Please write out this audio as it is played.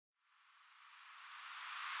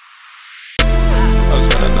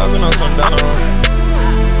spend 1,000 on some denim.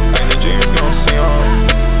 Ain't the jeans gon' see 'em.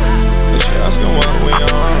 And she asking what we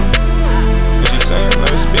on. And she saying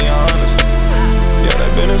let's be honest. Yeah,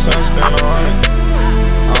 that business I stand on it.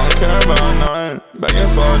 I don't care about nothing.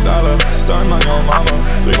 Begging for $1, stunting on your mama.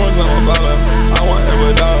 3 months on a baller, I want it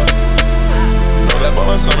with dollar. Know that boy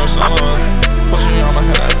my son or summer. Pushing you on my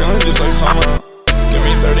head, I'm feeling just like summer. Give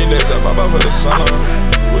me 30 days, I pop up for the summer.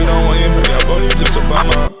 We don't want you hurry up, boy, you just a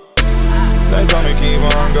bummer. They told me keep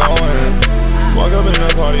on going. Walk up in the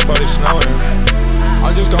party snowing.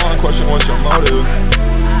 I just go on question what's your motive.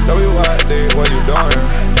 WYD, what you doing?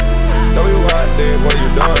 WYD, what you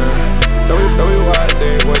doing? WYD,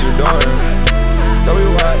 what you doing?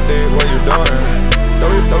 WYD, what you doing?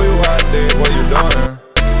 WYD, what you doing?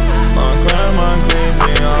 Montclair,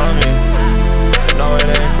 on me. No, it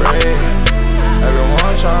ain't free.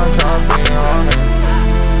 Everyone tryna copy on me.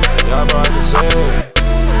 Y'all probably say it.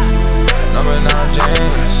 Number 9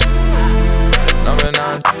 James. Number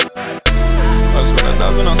 9. I spend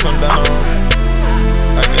 1,000 on some denim.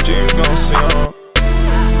 Ain't the jeans gon' see 'em.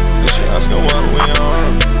 And she asking what we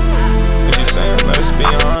on. And she saying let's be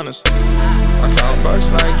honest. I count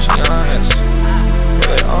bucks like Giannis.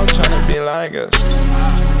 Yeah, they all tryna be like us.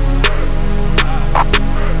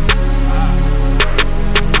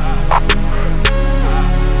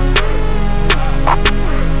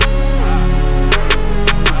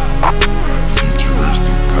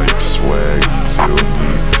 Futuristic type swag, you feel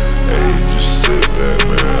me? Hey, just sit back,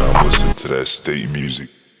 man. I'm listening to that state music.